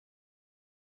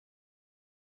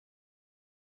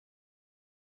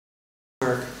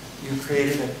work, you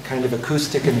created a kind of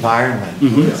acoustic environment.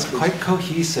 It's quite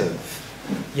cohesive,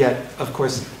 yet, of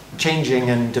course,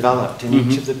 changing and developed in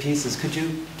each of the pieces. Could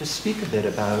you just speak a bit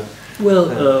about? Well,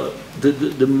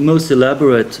 the most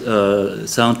elaborate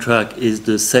soundtrack is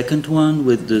the second one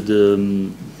with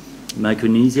the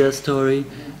Micronesia story.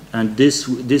 And this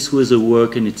was a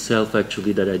work in itself,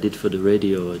 actually, that I did for the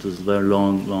radio. It was a very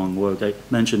long work. I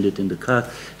mentioned it in the class.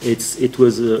 It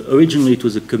was originally it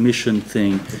was a commissioned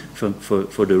thing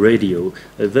for the radio.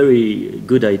 A very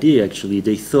good idea, actually.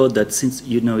 They thought that since,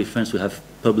 you know, in France we have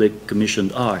public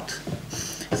commissioned art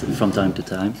from time to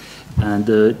time, and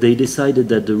they decided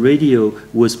that the radio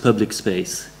was public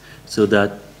space, so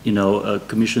that, you know,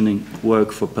 commissioning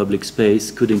work for public space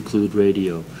could include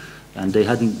radio. And they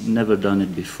hadn't never done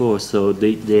it before, so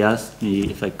they asked me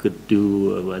if I could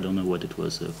do, I don't know what it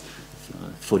was,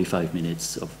 45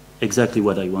 minutes of exactly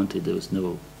what I wanted. There was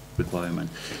no requirement.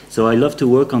 So I love to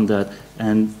work on that,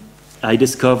 and I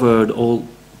discovered all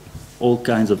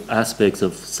kinds of aspects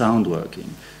of sound working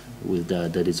with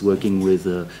that. That is working with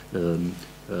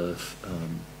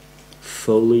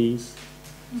Foley's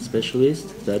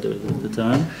specialist at the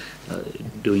time,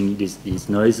 doing these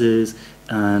noises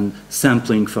and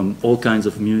sampling from all kinds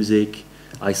of music.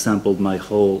 I sampled my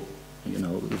whole, you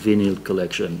know, vinyl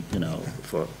collection, you know,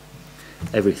 for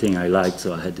everything I liked.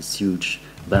 So I had this huge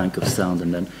bank of sound,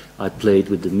 and then I played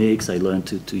with the mix. I learned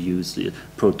to use the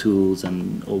Pro Tools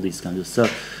and all these kinds of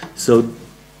stuff. So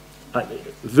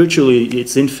virtually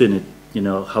it's infinite, you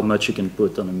know, how much you can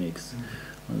put on a mix.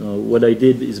 What I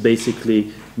did is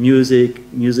basically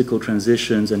musical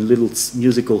transitions and little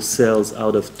musical cells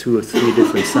out of 2 or 3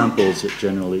 different samples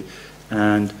generally,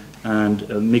 and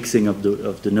mixing of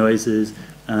the noises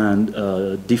and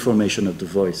deformation of the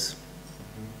voice,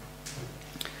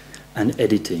 and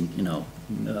editing, you know,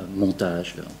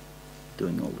 montage, you know,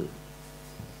 doing all the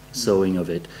sewing of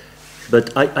it.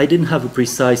 But I didn't have a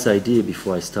precise idea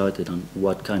before I started on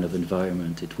what kind of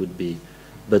environment it would be,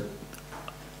 but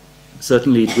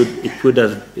certainly it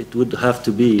would have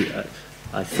to be,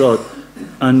 I thought,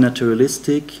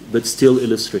 unnaturalistic but still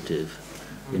illustrative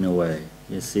in a way.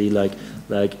 You see, like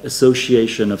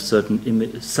association of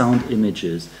certain sound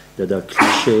images that are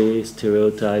cliché,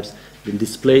 stereotypes, then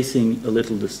displacing a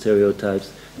little the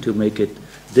stereotypes to make it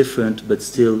different but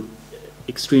still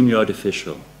extremely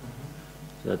artificial.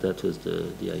 That was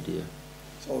the idea.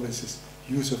 It's always this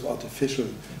use of artificial.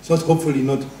 It's not, hopefully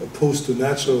not opposed to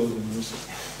natural music.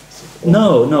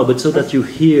 No, but so that you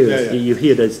hear, you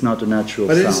hear that it's not a natural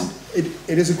sound.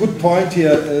 It is a good point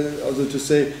here, also to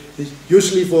say,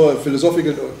 usually for a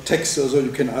philosophical text, also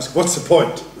you can ask, what's the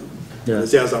point? Yeah.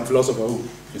 There are some philosopher who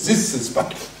resists,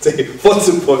 but say, what's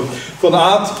the point? For an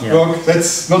art work,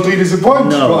 that's not really the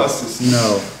point for us.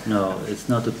 No, it's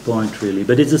not a point really.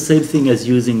 But it's the same thing as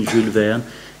using Jules Verne.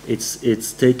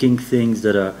 It's taking things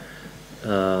that are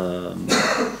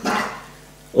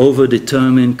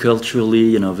over-determined culturally,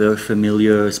 you know, very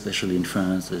familiar, especially in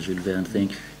France, the Jules Verne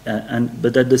thing.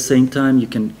 But at the same time, you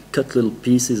can cut little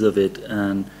pieces of it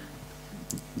and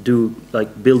do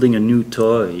like building a new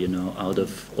toy, you know, out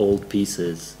of old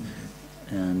pieces.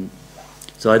 And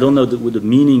so I don't know what the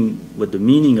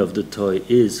meaning of the toy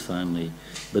is finally,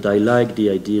 but I like the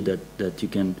idea that you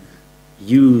can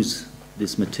use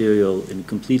this material in a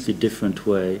completely different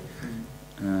way,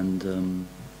 and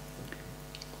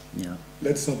yeah.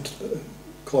 Let's not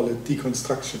call it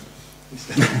deconstruction.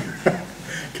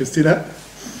 Christina?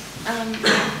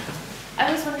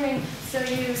 I was wondering, so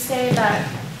you say that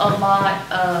a lot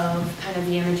of kind of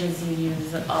the images you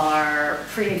use are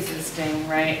pre-existing,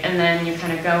 right? And then you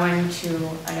kind of go into,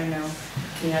 I don't know,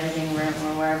 the editing room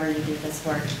or wherever you do this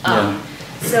work.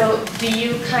 So do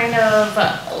you kind of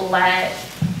let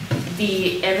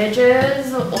the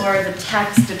images or the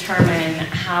text determine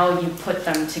how you put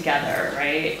them together,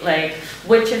 right? Like,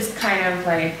 which is kind of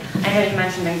like, I know you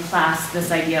mentioned in class this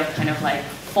idea of kind of like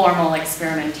formal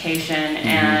experimentation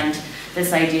and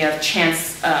this idea of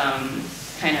chance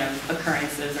kind of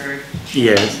occurrences or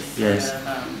yes.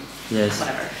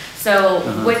 Whatever. So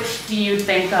which do you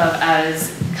think of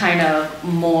as kind of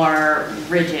more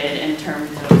rigid in terms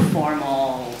of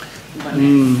formal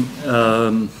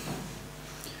limits?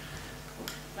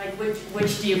 Like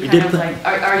which do you kind of like,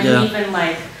 are you even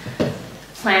like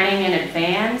planning in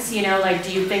advance, you know, like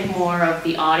do you think more of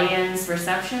the audience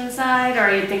reception side, or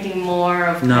are you thinking more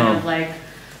of kind of like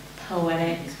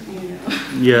poetic, you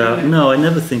know? No, I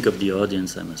never think of the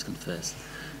audience, I must confess.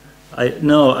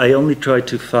 I only try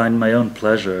to find my own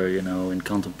pleasure, you know, in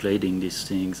contemplating these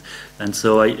things. And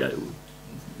so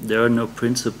there are no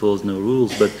principles, no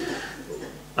rules, but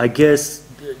I guess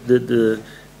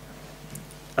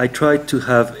I try to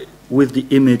have with the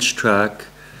image track,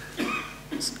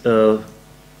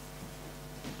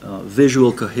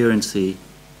 visual coherency,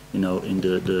 you know, in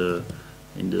the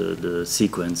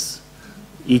sequence,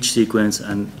 each sequence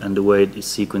and the way the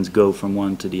sequence go from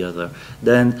one to the other.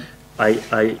 Then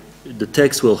the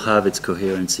text will have its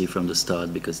coherency from the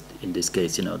start, because in this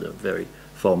case, you know, they're very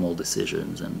formal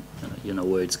decisions and you know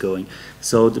where it's going.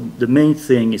 So the main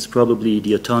thing is probably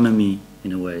the autonomy,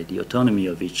 in a way, the autonomy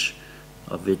of each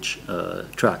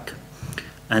track.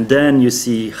 And then you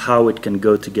see how it can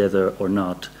go together or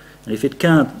not. And if it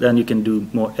can't, then you can do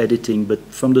more editing. But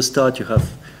from the start, you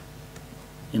have,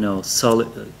 you know,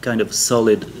 kind of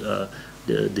solid,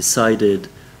 decided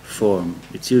form.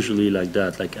 It's usually like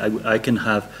that. Like I can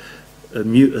have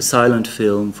a silent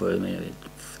film for maybe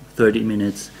 30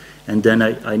 minutes, and then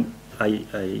I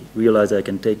realize I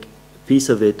can take a piece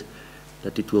of it,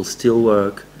 that it will still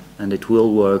work, and it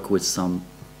will work with some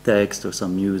text or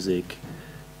some music.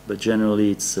 But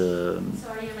generally it's... So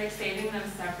are you like saving them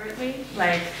separately?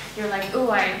 Like, you're like, ooh,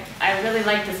 I really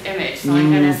like this image, so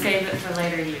I'm going to save it for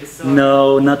later use? Or?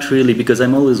 No, not really, because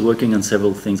I'm always working on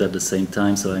several things at the same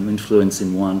time, so I'm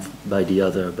influencing one by the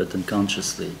other, but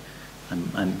unconsciously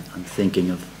I'm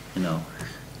thinking of, you know,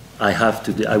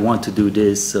 I want to do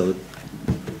this, so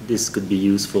this could be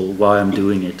useful while I'm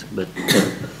doing it, but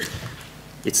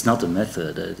it's not a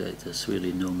method. There's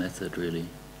really no method, really.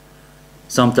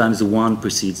 Sometimes the one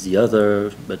precedes the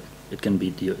other, but it can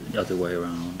be the other way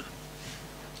around.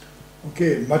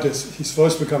 Okay, Mathis, his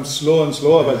voice becomes slower and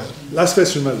slower, but last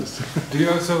question, Mathis. Do you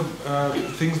also,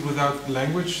 things without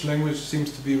language? Language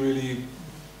seems to be really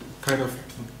kind of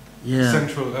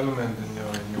central element in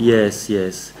your Yes,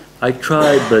 yes. I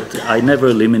tried, but I never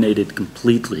eliminated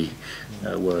completely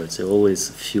words. There are always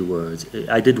a few words.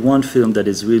 I did one film that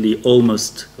is really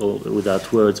almost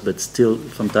without words, but still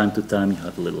from time to time you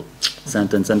have a little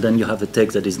sentence, and then you have a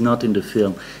text that is not in the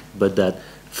film, but that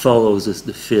follows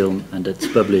the film, and that's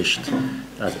published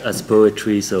as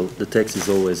poetry, so the text is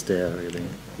always there, really.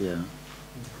 Yeah.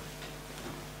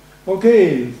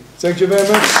 Okay, thank you very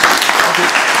much.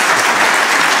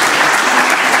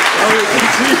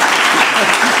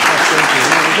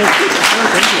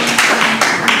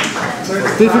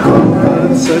 It's difficult,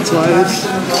 that's why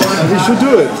we should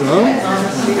do it,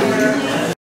 no?